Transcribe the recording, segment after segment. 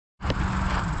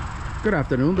Good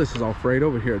afternoon, this is Alfredo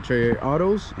over here at JA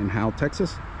Autos in Howell,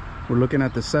 Texas. We're looking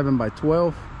at the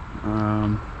 7x12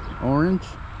 orange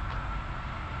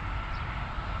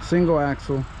single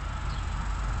axle.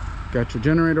 Got your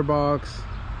generator box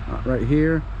right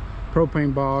here,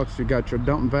 propane box. You got your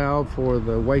dump valve for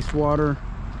the wastewater.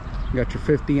 You got your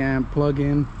 50 amp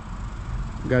plug-in.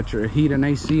 You got your heat and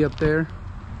AC up there.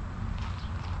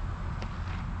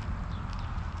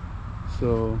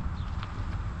 So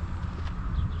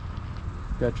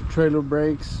got your trailer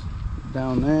brakes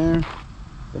down there at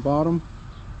the bottom.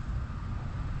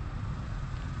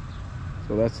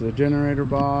 So that's the generator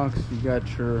box. You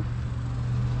got your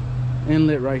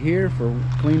inlet right here for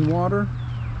clean water.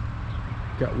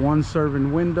 Got one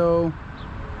serving window,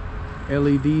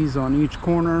 LEDs on each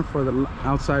corner for the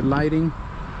outside lighting.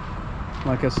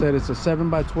 Like I said, it's a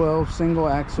 7x12 single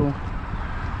axle.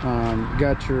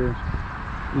 Got your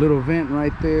little vent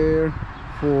right there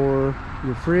for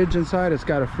your fridge inside. It's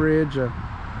got a fridge, a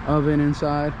oven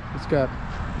inside. It's got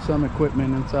some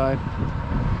equipment inside.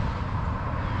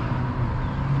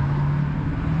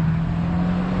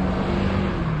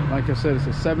 Like I said, it's a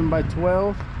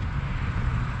 7x12.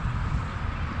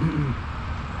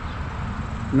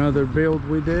 Another build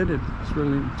we did. It's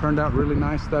really turned out really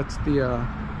nice. That's the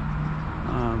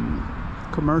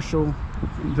commercial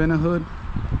vent hood,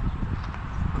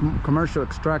 commercial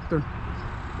extractor.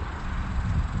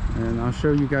 And I'll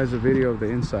show you guys a video of the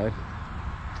inside.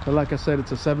 But like I said,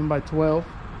 it's a 7x12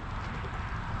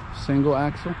 single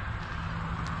axle.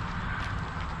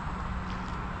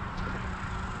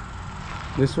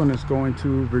 This one is going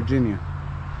to Virginia.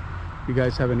 If you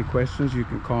guys have any questions, you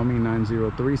can call me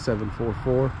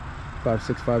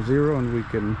 903-744-5650 and we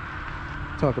can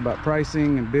talk about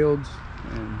pricing and builds,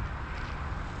 and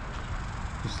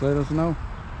just let us know.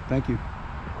 Thank you.